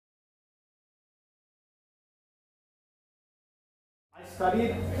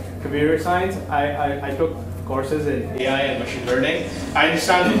studied computer science. I took courses in AI and machine learning. I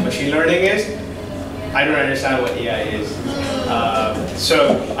understand what machine learning is. I don't understand what AI is. So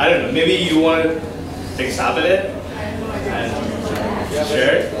I don't know. Maybe you want to take a stab at it and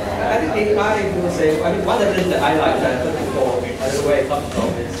share it. I think AI will say. I mean, one evidence that I like that I heard before, I don't know where it comes from,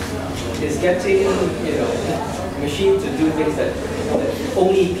 is getting machine to do things that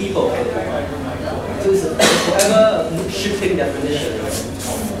only people can do. So it's forever shifting definition.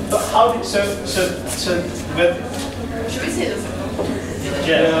 But how do so with should we say this?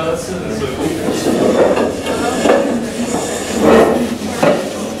 Yeah, let's do this.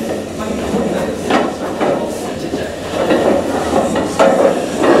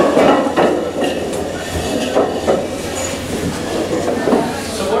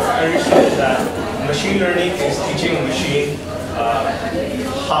 So what I understand is that machine learning is teaching a machine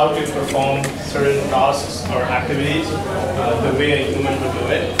how to perform certain tasks or activities the way a human would do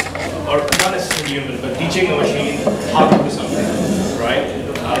it, or not necessarily human, but teaching a machine how to do something, right?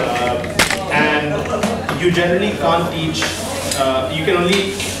 And you generally can't teach. You can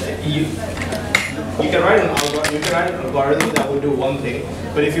only you can write an algorithm that would do one thing,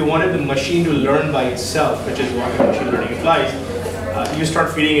 but if you wanted the machine to learn by itself, which is what machine learning implies, you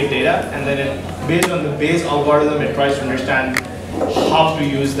start feeding it data, and then based on the base algorithm, it tries to understand how to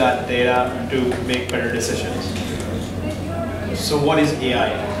use that data to make better decisions. So what is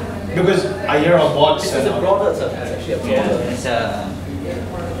AI? Because I hear of bots. It's a broader term, actually. It's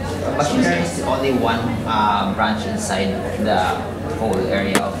machine learning is only one branch inside the whole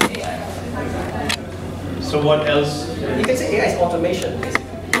area of AI. So what else? You can say AI is automation,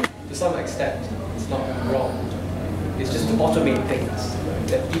 basically. To some extent, it's not wrong. It's just to automate things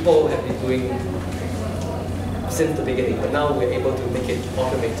that people have been doing since the beginning, but now we're able to make it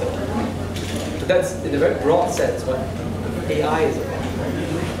automated. So that's, in a very broad sense, what AI is about.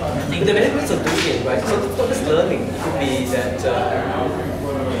 But there are many ways of doing it, right? So it's not just learning. It could be that.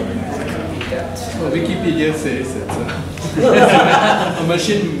 Well, Wikipedia says that a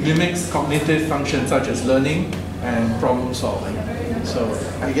machine mimics cognitive functions such as learning and problem solving. So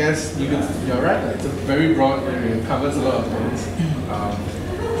I guess you're right. It's a very broad area. It covers a lot of things.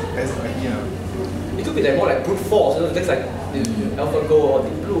 It could be like more like brute force, things like AlphaGo or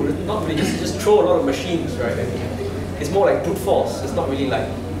Deep Blue. It's not really just throw a lot of machines, right? It's more like brute force. It's not really like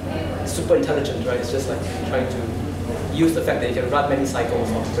super intelligent, right? It's just like trying to use the fact that you can run many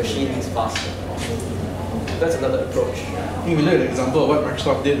cycles of machines faster. That's another approach. I think we look at the example of what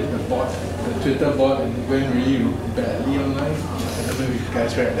Microsoft did with the bot, the Twitter bot, and went really badly online. I don't know if you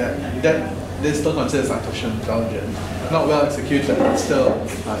guys read that. This still considers artificial intelligence. Not well executed, but still,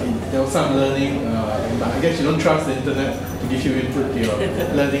 there was some learning. I guess you don't trust the internet to give you input to your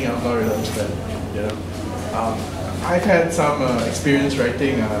learning algorithms. Then, I've had some experience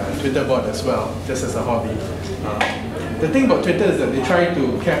writing a Twitter bot as well, just as a hobby. The thing about Twitter is that they try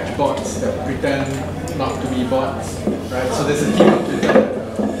to catch bots that pretend not to be bots, right? So there's a team on Twitter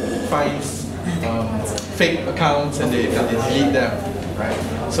that finds fake accounts and they delete them, right?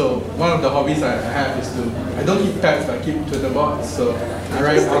 So one of the hobbies I have is I don't keep pets, but I keep Twitter bots. So I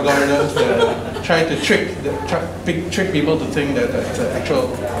write algorithms that try to trick people to think that it's an actual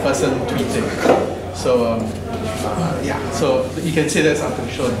person tweeting. So so you can say that's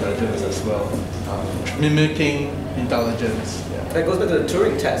artificial intelligence as well, mimicking intelligence. Yeah. That goes back to the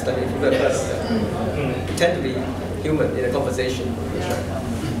Turing test. I mean, if you've ever heard of that. Pretend to be human in a conversation.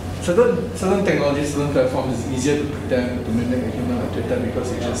 Certain technologies, certain platforms, it's easier to pretend to mimic a human like Twitter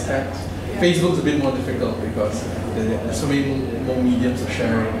because it's just text. Facebook's a bit more difficult because there's so many more mediums of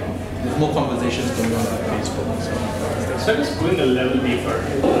sharing. There's more conversations going on Facebook. So just going a level deeper.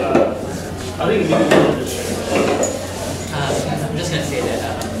 I think we can just share. I'm just going to say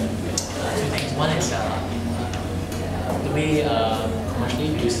that two things. One is the way commercially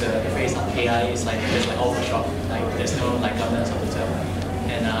used the phrase AI is like just like all the shop. Like there's no like governance of the term.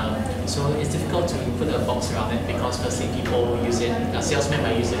 And so it's difficult to put a box around it because firstly people use it, a salesman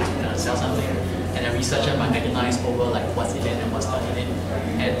might use it to sell something, and a researcher might agonize over like what's in it and what's not in it.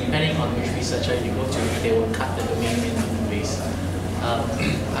 And depending on which researcher you go to, they will cut the domain in different ways. I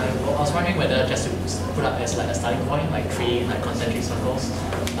was wondering whether just to put up as like a starting point, like 3 like concentric circles,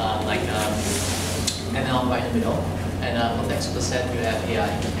 ML right in the middle, and for that superset you have AI,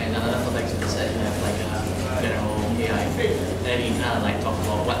 and another for that superset you have like general AI. Then you kind of like talk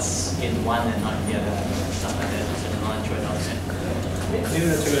about what's in one and not in the other, stuff like that. So I'm not sure what I'm saying. Maybe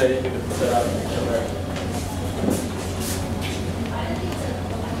that's a good idea to put that up somewhere.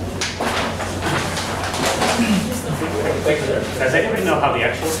 Does anyone know how the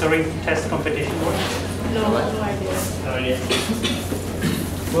actual Turing test competition works? No, no idea. No idea.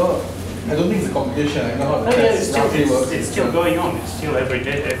 Well, I don't think it's a competition. I know how the test roughly works. It's still going on. It's still every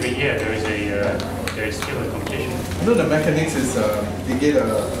year there is still a competition. I know the mechanics is they get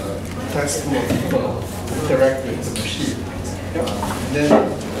a test full of people interact with the machine. And then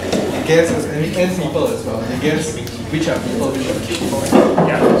they guess, and people as well, they guess which are people, which are machines.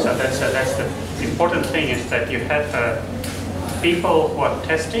 Yeah, so that's the important thing is that you have people who are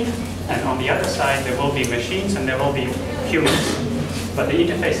testing, and on the other side there will be machines and there will be humans. But the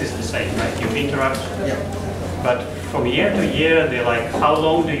interface is the same, right? You interact. Yeah. But from year to year, they're like, how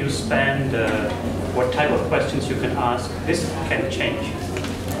long do you spend? What type of questions you can ask? This can change.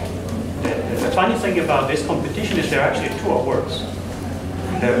 The funny thing about this competition is there are actually two awards.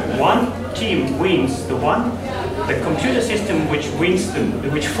 The one team wins the computer system which wins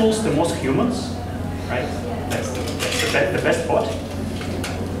which fools the most humans, right? That's the best bot.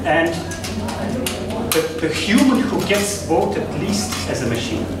 And the human who gets voted least as a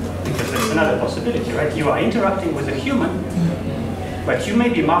machine, because that's another possibility, right? You are interacting with a human, but you may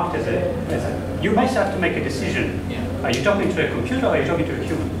be marked as a you might have to make a decision. Are you talking to a computer or are you talking to a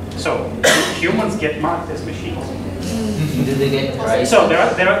human? So humans get marked as machines. Do they get right? So there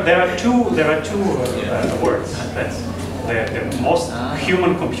are two words. That's the most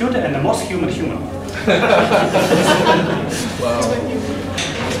human computer and the most human human. Wow.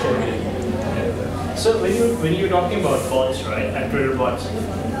 So when you're talking about bots, right, and Twitter bots,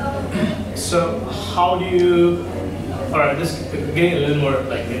 so how do you, or just getting a little more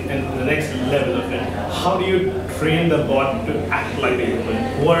like in the next level of it, how do you train the bot to act like a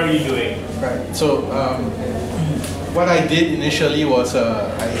human? What are you doing? Right. So what I did initially was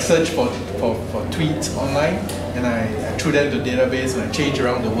I searched for tweets online, and I threw them to the database and I changed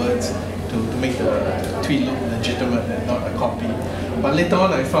around the words to make the tweet look legitimate and not a copy. But later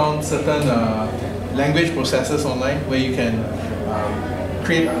on I found certain language processors online where you can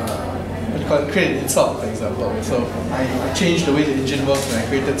create create an insult, for example. So I changed the way the engine works and I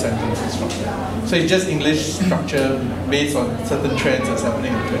created sentences from there. So it's just English structure based on certain trends that's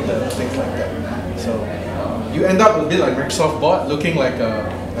happening on Twitter, things like that. So you end up a bit like Microsoft bot, looking like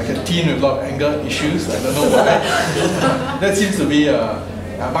a teen with a lot of anger issues. I don't know why. That seems to be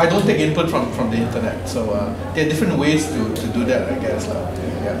but I don't take input from the internet. So there are different ways to do that, I guess.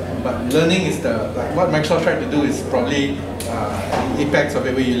 Yeah. But learning is what Microsoft tried to do is probably the apex of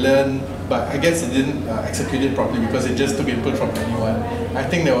it, where you learn, but I guess it didn't execute it properly because it just took input from anyone. I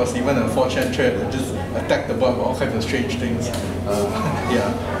think there was even a 4chan thread that just attacked the bot with all kinds of strange things.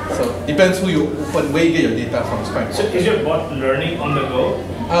 Yeah. So depends where you get your data from. It's quite so is your bot learning on the go?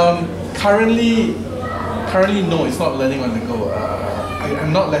 Currently no, it's not learning on the go.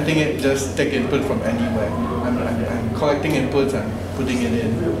 I'm not letting it just take input from anywhere. I'm collecting inputs and putting it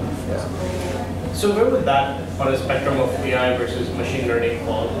in. Yeah. So where would that, on a spectrum of AI versus machine learning,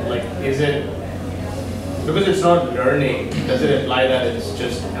 fall? Like, is it, because it's not learning, does it imply that it's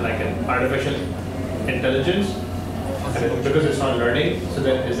just like an artificial intelligence? And because it's not learning, so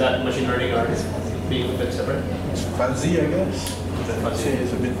then is that machine learning or being a bit separate? It's fuzzy, I guess. I'd say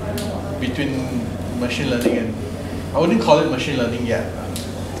it's a bit between machine learning and, I wouldn't call it machine learning yet.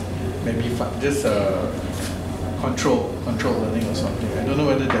 Maybe just control learning or something. I don't know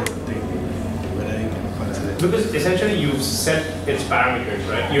whether that's the thing, whether you can consider it. Because essentially you've set its parameters,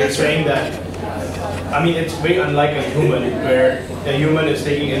 right? You're saying that, I mean, it's very unlike a human, where a human is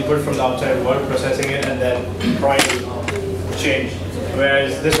taking input from the outside world, processing it, and then trying to change.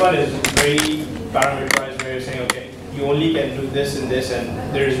 Whereas this one is very parameterized, where you're saying, okay, you only can do this and this,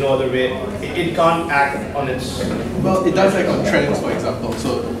 and there is no other way. It can't act on its... Well, it does like on trends, for example.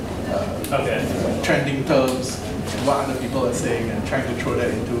 So, trending terms, what other people are saying, and trying to throw that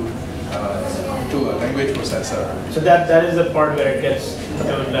into a language processor. So that is the part where it gets a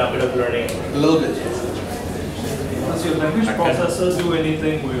bit of learning. A little bit. Does your language processor do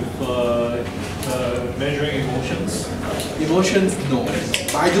anything with measuring emotions? Emotions, no.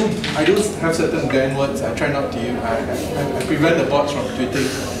 But I do have certain banned words I try not to use. I prevent the bots from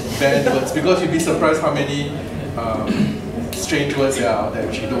tweeting banned words because you'd be surprised how many strange words there are out there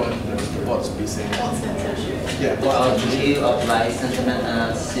which you don't want the bots to be saying. Yeah. Well, do you apply sentiment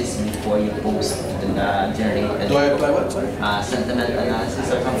analysis before you post the generated? Do I apply what? Sorry? Sentiment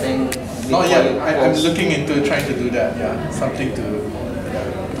analysis or something? Oh yeah, I'm looking into trying to do that. Yeah, something to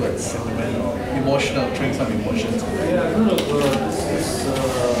put sentiment or emotional, throwing some emotions. Yeah, I heard of this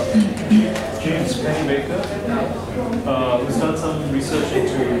James Pennybaker. Who's done some research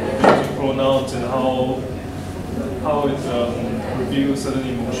into pronouns and how it reveals certain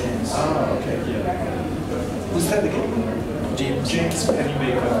emotions. Ah, okay. Yeah. Who's that again? James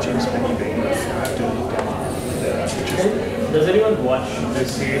Pennybaker. James Pennybaker. I have to look at Does anyone watch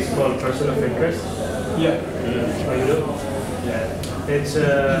this series called Person of Interest? Yeah. Oh, you do? Yeah. It's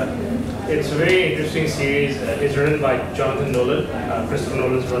a very interesting series. It's written by Jonathan Nolan, Christopher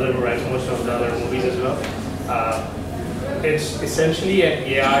Nolan's brother, who writes most of the other movies as well. It's essentially an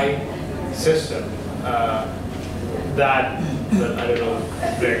AI system that, well, I don't know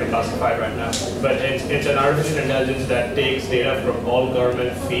where to classify it right now, but it's an artificial intelligence that takes data from all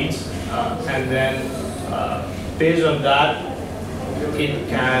government feeds, and then based on that, it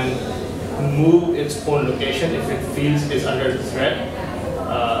can move its own location if it feels it's under threat.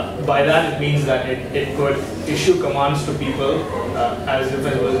 By that, it means that it could issue commands to people as if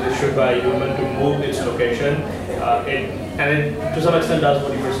it was issued by a human to move its location. It to some extent does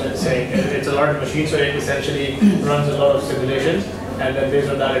what you were saying. It's a large machine, so it essentially runs a lot of simulations, and then based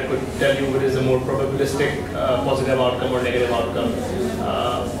on that, it could tell you what is the more probabilistic positive outcome or negative outcome.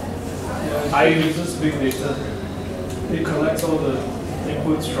 I use this big data. It collects all the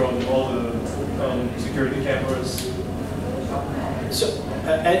inputs from all the security cameras. So,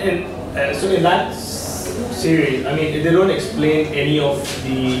 so in that series, I mean, they don't explain any of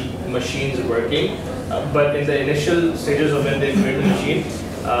the machines working, but in the initial stages of when they create the machine,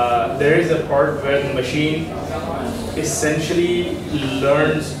 there is a part where the machine essentially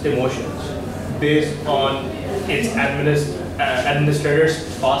learns emotions based on its administrator's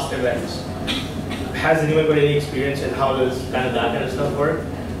past events. Has anyone got any experience in how does that kind of stuff work?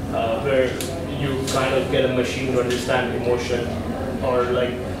 Where you kind of get a machine to understand emotion or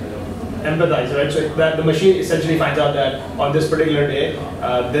like empathize, right? So that the machine essentially finds out that on this particular day,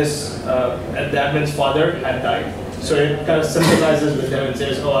 the admin's father had died. So it kind of sympathizes with them and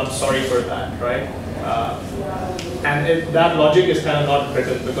says, "Oh, I'm sorry for that," right? That logic is kind of not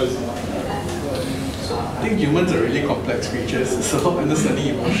written because. I think humans are really complex creatures, so understanding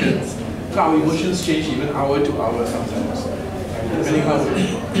emotions. Our emotions change even hour to hour sometimes. Depending how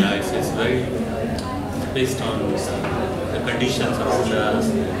yeah, it's very based on the conditions around the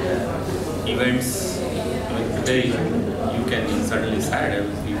events. I mean, today you can suddenly sad if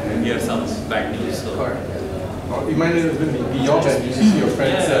you hear some bad news. So. Or it might even be your bad news. You see your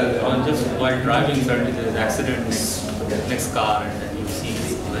friends. On just while driving, suddenly there's an accident next car, and then you see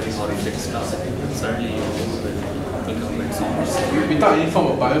very horrific stuff. Suddenly you without any form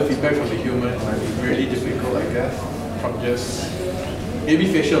of biofeedback from the human, it might be really difficult, I guess. From just maybe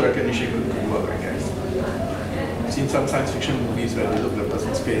facial recognition could work, I guess. I've seen some science fiction movies where they look at the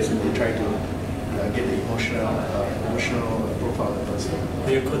person's face and they try to get the emotional profile of the person.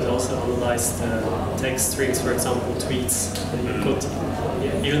 You could also analyze the text strings, for example, tweets. And you could,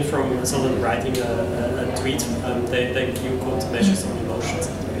 even from someone writing a tweet, you could measure some emotions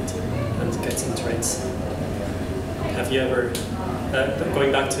and get some traits. Have you ever,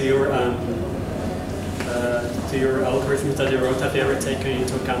 going back to your algorithm that you wrote, have you ever taken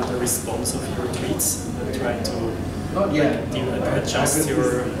into account the response of your tweets and tried to not yet. Adjust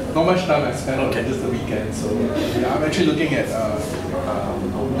your... Not much time I spent on just the weekend, so yeah, I'm actually looking at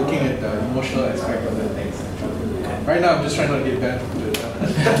the emotional aspect of the things. Okay. Right now I'm just trying not to get banned from Twitter. I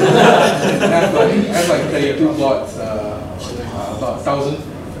have like 32 bots, about 1,000 to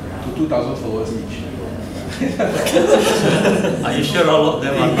 2,000 followers each. Are you sure all of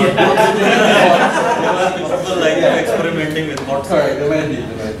them are not bots? There must be people like experimenting with bots. Correct, there might be.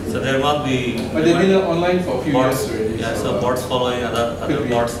 So there must be. But they've been online for a few bots, years already. Yeah, so bots following other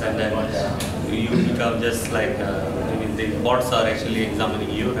bots, and then you become just like. I mean, the bots are actually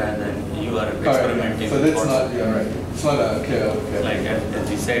examining you, rather than you are experimenting. So with that's bots. not. You're right. It's not a clear. Like as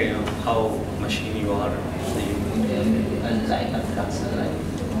you said, you know how machine you are. Like a fraction, like.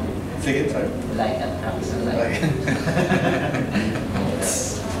 Say again, sorry. Like a fraction, like.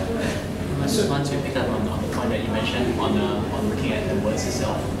 I just want to pick up on the point that you mentioned on looking at the words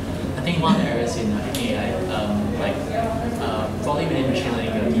itself. I think one of the areas in AI, probably within machine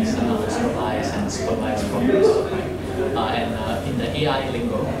learning, there are these supervised and supervised problems, right? And in the AI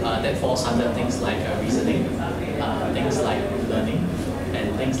lingo, that falls under things like reasoning, things like learning,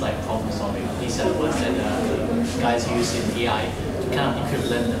 and things like problem solving. These are the ones that the guys use in AI to kind of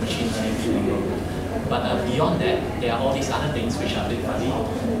equivalent the machine learning lingo. But beyond that, there are all these other things which are a bit fuzzy.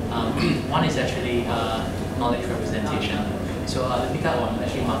 One is actually knowledge representation. So to pick up on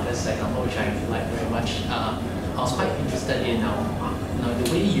actually Marcus' example, which I like very much, I was quite interested in the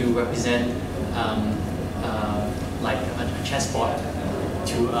way you represent like a chessboard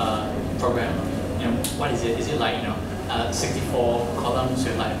to a program. What is it? Is it like 64 columns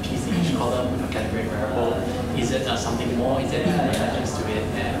with like a piece in each column with a category variable? Is it something more? Is there different intelligence to it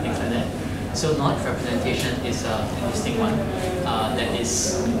and things like that? So knowledge representation is an interesting one that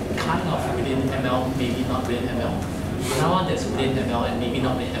is kind of within ML, maybe not within ML. Another one that's within ML and maybe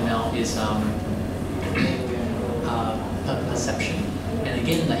not within ML is perception. And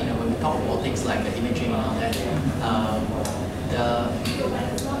again, like when we talk about things like the imaging and all that,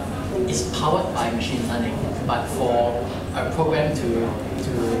 it's powered by machine learning. But for a program to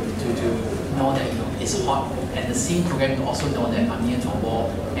know that it's hot, and the same program to also know that I'm near to a wall,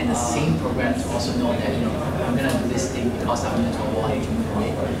 and the same program to also know that I'm gonna do this thing because I'm near to a wall and can move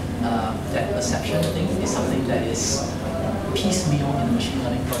away. That perception thing is something that is piecemeal in the machine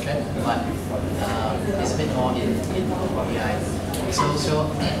learning project, but it's a bit more in AI. So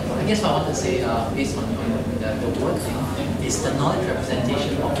I guess what I want to say, based on the word thing, is the knowledge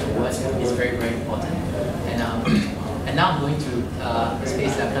representation of the word is very, very important. And now I'm going to a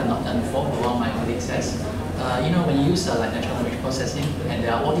space that I've kind of not done before, but one of my colleagues says, when you use like natural language processing, and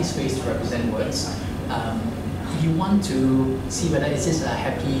there are all these ways to represent words, if you want to see whether is this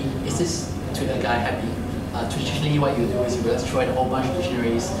to the guy happy, traditionally what you do is you will throw in a whole bunch of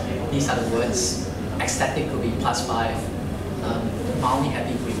dictionaries. These are the words. Ecstatic could be +5, mildly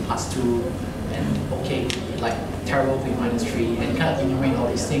happy could be +2, and okay could be like terrible could be -3, and kind of enumerate all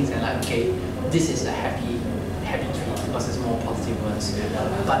these things and like, okay, this is a happy tree because it's more positive words.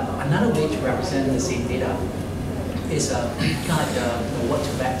 But another way to represent the same data is kind of like the word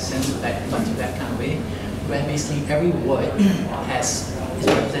to back, sense to back, front to back kind of way, where basically every word is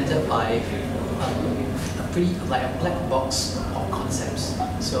represented by like a black box of concepts.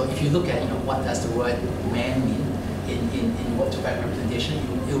 So if you look at what does the word man mean in word to back representation,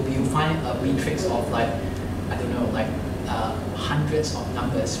 you'll find a matrix of like, I don't know, like hundreds of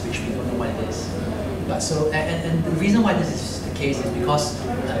numbers which we don't know what it is. But so and the reason why this is the case is because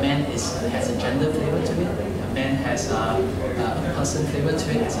a man has a gender flavor to it. A man has a person flavor to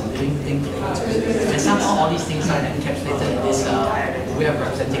it. Has a living thing flavor to it. And somehow all these things are encapsulated in this way of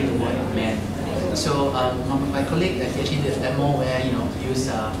representing the word man. So my colleague actually did a demo where use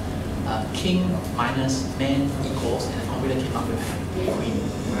king minus man equals, and the computer came up with queen.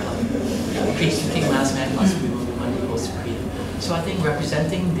 King minus man plus woman equals queen. So I think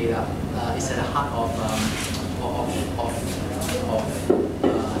representing data is at the heart of the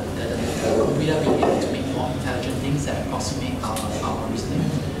computer being able to make more intelligent things that approximate our reasoning.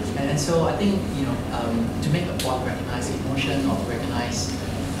 And so I think to make a bot recognize emotion or recognize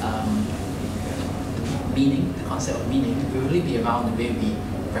meaning, the concept of meaning, will really be around the way we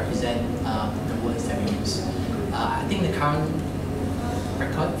represent the words that we use. I think the current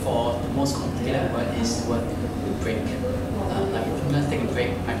record for the most complicated word is the word break. Like if I'm going to take a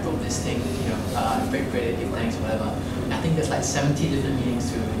break, I broke this thing, break, give thanks, whatever. And I think there's like 70 different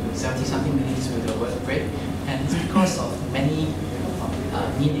meanings to 70-something meanings to the word break, and it's because of many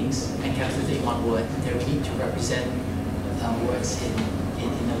meanings encapsulated in one word that we need to represent words in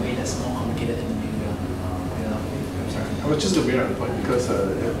a way that's more complicated than the I was just aware of the point because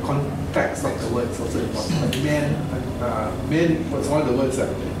the context of the words also important. Like man was one of the words that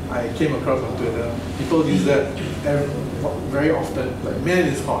I came across on Twitter. People use that very often. Like man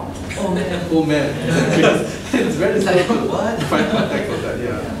is hot. Oh man. Oh man. It's very difficult what? to find context of that.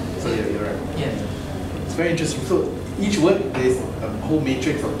 Yeah. So yeah, you're right. Yeah. It's very interesting. So each word there's a whole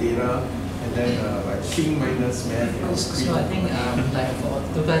matrix of data, and then like king minus man equals queen. So I think like for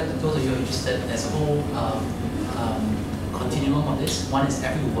those of you interested, there's a whole continuum of this. One is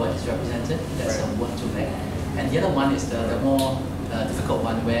every word is represented, that's a word to back. And the other one is the more difficult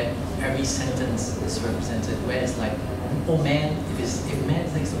one where every sentence is represented, where it's like, oh man, if man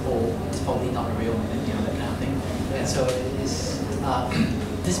is next to oh, it's probably not a real man, that kind of thing. And so it's,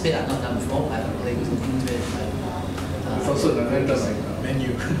 this bit I've not done before, I have a colleague who's looking into it. It's also the like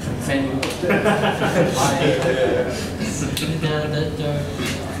menu. Menu.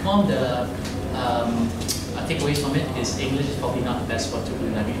 One of the takeaways from it is English is probably not the best word to do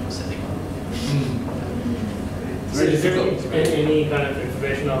language processing. So is there any kind of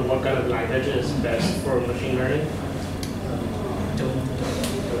information on what kind of language is best for machine learning? Don't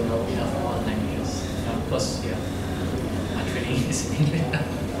know enough about languages. Because my training is in English.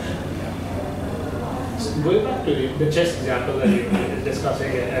 So going back to the chess example that you were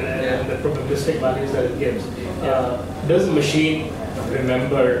discussing and the probabilistic values that it gives, does the machine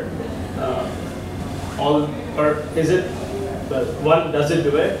remember all, or is it, one, does it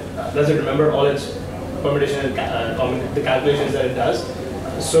do it? Does it remember all its permutation and the calculations that it does,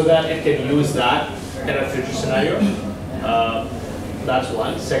 so that it can use that in a future scenario? That's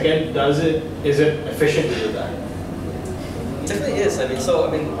one. Second, is it efficient to do that? Definitely is.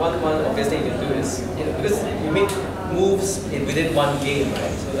 One obvious thing you can do is, because you make moves within one game,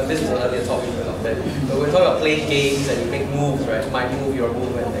 right? So this is what earlier topic about that. But we're talking about playing games and you make moves, right? My move, your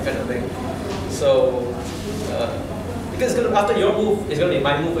move, and that kind of thing. So because after your move, it's going to be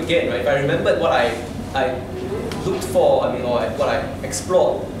my move again, right? If I remembered what I looked for, or what I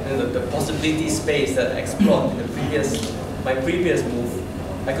explored, the possibility space that I explored in my previous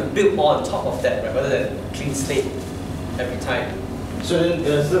move, I could build more on top of that, right, rather than clean slate every time. So then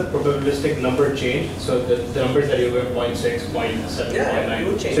does the probabilistic number change? So the numbers that you were 0.6, 0.7, Yeah, 0.9, it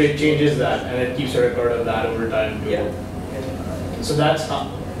will change. so it changes that and it keeps a record of that over time too. Yeah. So that's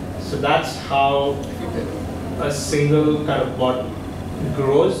how a single kind of bot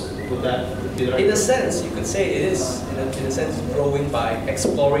grows. Would that be the right? In a sense, you could say it is, in a sense, growing by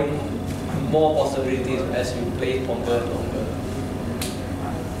exploring more possibilities as you play longer.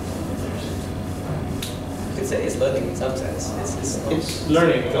 You could say it's learning in some sense. It's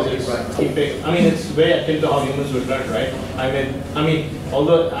learning because it's keeping. I mean, it's very akin to how humans would learn, right? I mean,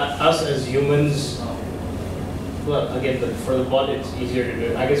 although us as humans, well, again, for the bot, it's easier to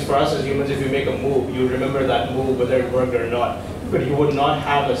do. I guess for us as humans, if you make a move, you remember that move whether it worked or not. But you would not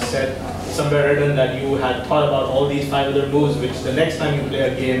have a set somewhere written that you had thought about all these 5 other moves, which the next time you play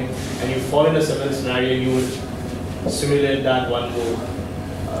a game and you fall in a similar scenario, you would simulate that one move.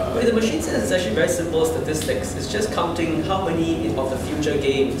 But the machine says it's actually very simple statistics. It's just counting how many of the future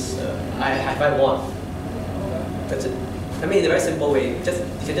games I won. That's it. I mean, in a very simple way, if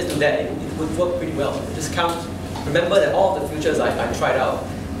you just do that, it would work pretty well. Just count. Remember that all of the futures I tried out,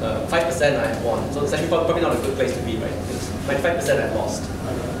 5% I won. So it's actually probably not a good place to be, right? Because 95% I lost.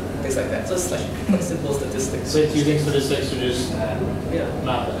 Things like that. So it's like quite simple statistics. So it's using statistics to just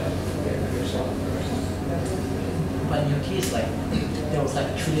map it. But in your case, like there was like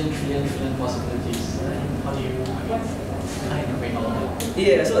a trillion possibilities. How do you break all of that?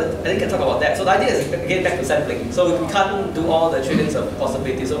 Yeah, so I think I can talk about that. So the idea is, again, back to sampling. So we can't do all the trillions of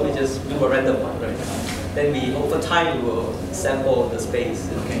possibilities, so we just do a random one, right? Then over time, we will sample the space.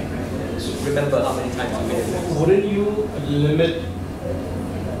 Okay. Remember how many times we did it. Wouldn't you limit?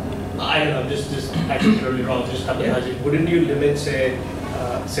 I don't know. Just actually totally wrong. Just hypothesizing. Yeah. Wouldn't you limit, say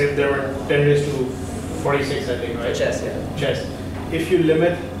if there were 10 raised to 46, I think, right? Chess, yeah. Chess. If you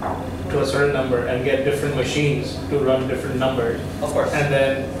limit to a certain number and get different machines to run different numbers, of course, and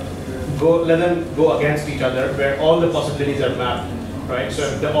then let them go against each other where all the possibilities are mapped, right? So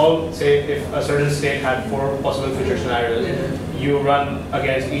if they all say if a certain state had 4 possible future scenarios, you run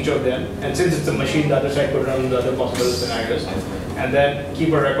against each of them, and since it's a machine, the other side could run the other possible scenarios, and then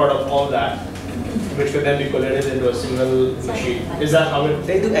keep a record of all that, which could then be collated into a single machine. Is that how it?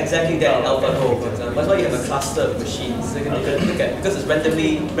 They do exactly that in AlphaGo, for example. That's why you have a cluster of machines. They can look at, because it's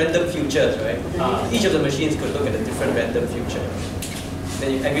random futures, right? Each of the machines could look at a different random future.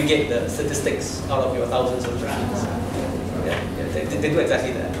 Then you aggregate the statistics out of your thousands of machines. They do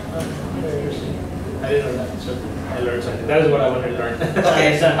exactly that. I didn't know that, so I learned something. That is what I wanted to learn. Okay.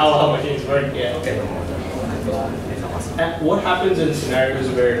 Understand how machines work. Yeah. Okay. And what happens in scenarios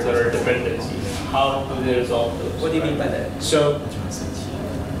where there are dependencies? How do they resolve those? What do you mean by that? So,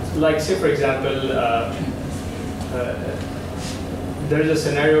 like say for example, there's a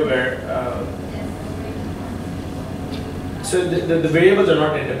scenario where so the variables are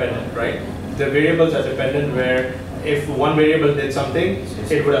not independent, right? The variables are dependent where if one variable did something,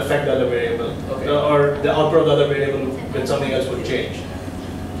 it would affect the other variable, or the output of the other variable with something else would change.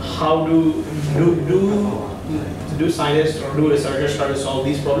 How do scientists or do researchers try to solve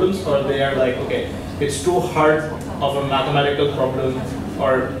these problems, or they are like, okay, it's too hard of a mathematical problem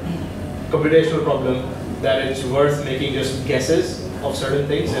or computational problem that it's worth making just guesses of certain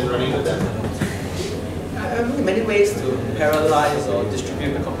things and running with them? Many ways to parallelize or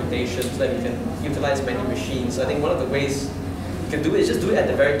distribute the computation so that you can utilize many machines. So I think one of the ways you can do it is just do it at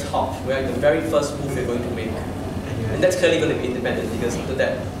the very top, where the very first move you're going to make. And that's clearly going to be independent, because after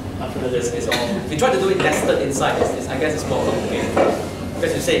that, it's all. If you try to do it nested inside, I guess it's more complicated.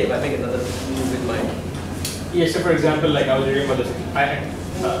 Because you say, if I make another move with mine. Yeah, so for example, like I was reading about this,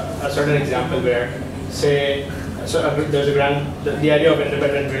 a certain example where, say, there's the idea of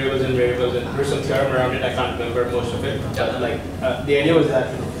independent variables and there's some theorem around it. I can't remember most of it. But like the idea was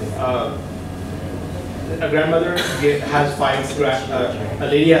that a grandmother has a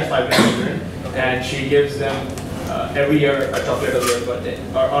lady has 5 grandchildren, and she gives them every year a chocolate on their birthday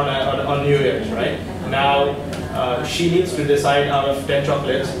or on New Year's, right? Now she needs to decide out of 10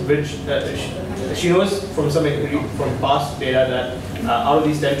 chocolates which she knows from past data that out of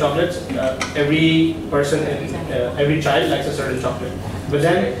these 10 chocolates, every child likes a certain chocolate. But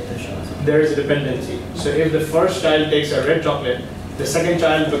then there is a dependency. So if the first child takes a red chocolate, the second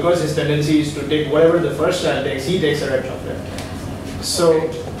child, because his tendency is to take whatever the first child takes, he takes a red chocolate. So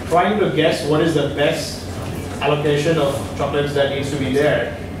trying to guess what is the best allocation of chocolates that needs to be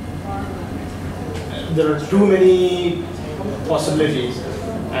there there are too many possibilities.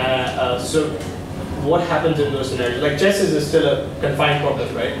 So what happens in those scenarios? Like chess is still a confined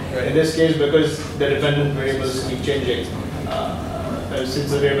problem, right? In this case, because the dependent variables keep changing, since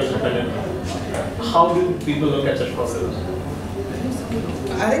the variables are dependent, how do people look at such problems?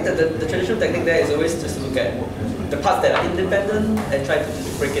 I think that the traditional technique there is always just to look at the parts that are independent and try to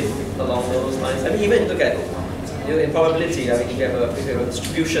just break it along those lines. I mean, even look at in probability, I mean, if you have a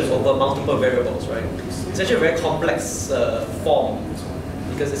distribution over multiple variables, right? It's actually a very complex form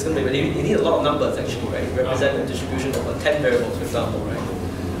because it's going to be you need a lot of numbers actually, right? Represent the distribution over 10 variables, for example, right?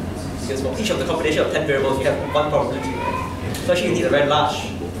 Because for each of the combination of 10 variables, you have one probability, right? So actually, you need a very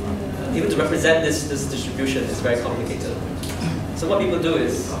large. Even to represent this distribution is very complicated. So what people do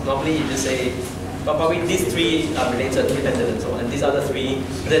is normally you just say, well, probably these three are related, independent, and so on, and these other three,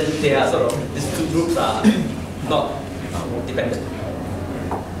 then they are sort of these two groups are not dependent.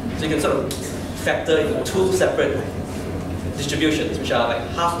 So you can sort of factor in two separate distributions, which are like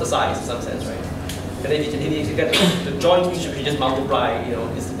half the size in some sense, right? And then if you get the joint distribution, you just multiply, you know,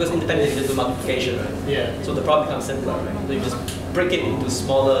 because independent you just do multiplication, right? Yeah. So the problem becomes simpler, right? So you just break it into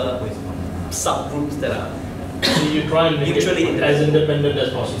smaller subgroups that are So you try and make it as independent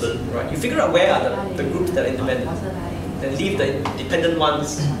as possible. Right. You figure out where are the groups that are independent, then leave the dependent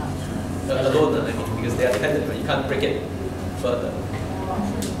ones alone, I mean, because they are dependent, but you can't break it further. I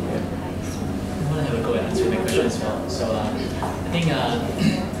want to have a go at answering that question as well. So I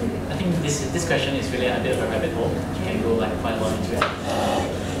think this question is really a bit of a rabbit hole. You can go like quite a lot into it.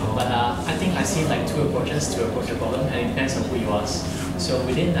 But I think I've seen like two approaches to approach a problem, and it depends on who you ask. So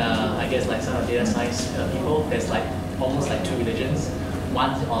within, I guess like some of data science people, there's like almost like two religions. One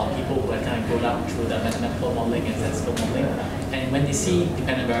are people who are kind of grown up through the mathematical modeling and statistical modeling, and when they see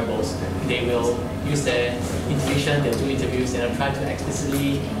dependent variables, they will use their intuition, they'll do interviews, and they'll try to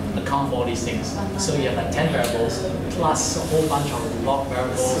explicitly account for all these things. So you have like 10 variables, plus a whole bunch of log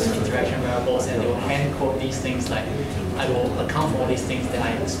variables, interaction variables, and they will hand code these things like, I will account for all these things that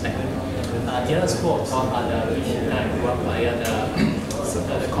I expect. The other school of thought are the people who kind of grew up via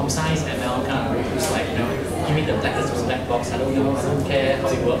the comp science ML kind of groups, like, you know, give me the blackest of black box, I don't know, I don't care how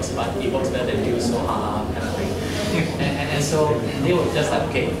it works, but it works better than you, so haha, kind of thing. And so they were just like,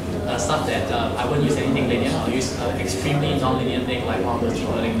 okay, stuff that I won't use anything linear, I'll use extremely non-linear thing like one of those deep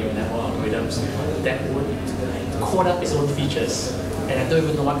learning neural network algorithms that would code up its own features, and I don't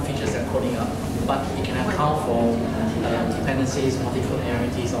even know what features they're coding up, but it can account for dependencies,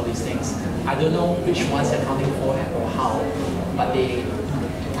 multicollinearities, all these things. I don't know which ones they're accounting for or how, but they,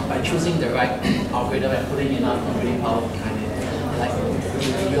 by choosing the right algorithm and putting enough computing power behind it, like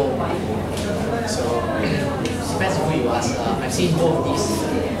real. So depends on who you ask. I've seen both of these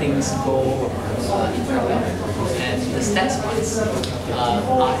things go in parallel, and the stats ones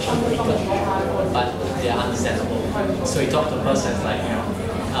are actually weaker, but they are understandable. So you talk to a person like, you know,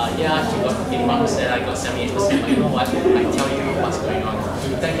 yeah, you got 81%, I got 78%, but you know what, I tell you what's going on.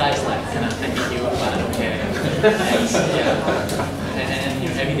 That guy's like, kind of, I hate you, but I don't care. And you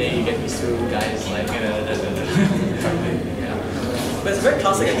know, every day you get these two guys like, yeah. But it's a very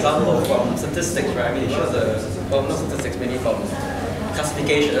classic example from statistics, right? I mean, it shows well, not statistics, maybe from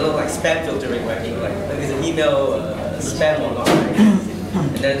classification, like spam filtering, right? Like there's an email spam or not, right?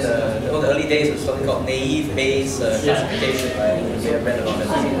 And then the early days was something called naive-based classification, right? They read a lot of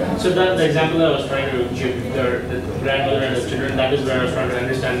that. So that the example I was trying to give, the grandmother and the children, that is where I was trying to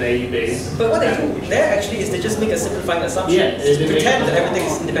understand naive-based. But what they do there actually is they just make a simplifying assumption. Yeah, pretend that everything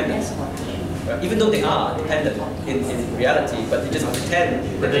is independent. Right? Even though they are dependent in reality, but they just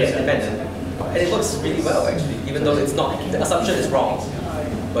pretend that they are independent. And it works really well actually, even though it's not, the assumption is wrong.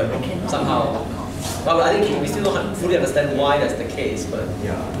 But somehow, well, I think we still don't fully understand why that's the case, but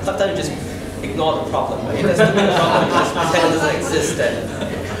sometimes you just ignore the problem. Right? If there's still a problem, you just pretend it doesn't exist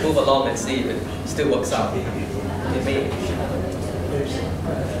and move along and see if it still works out. It may.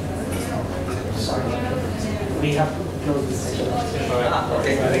 We have to close this session.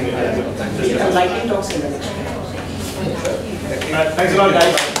 Okay. We have lightning talks in the next. Thanks a lot,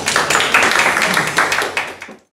 guys.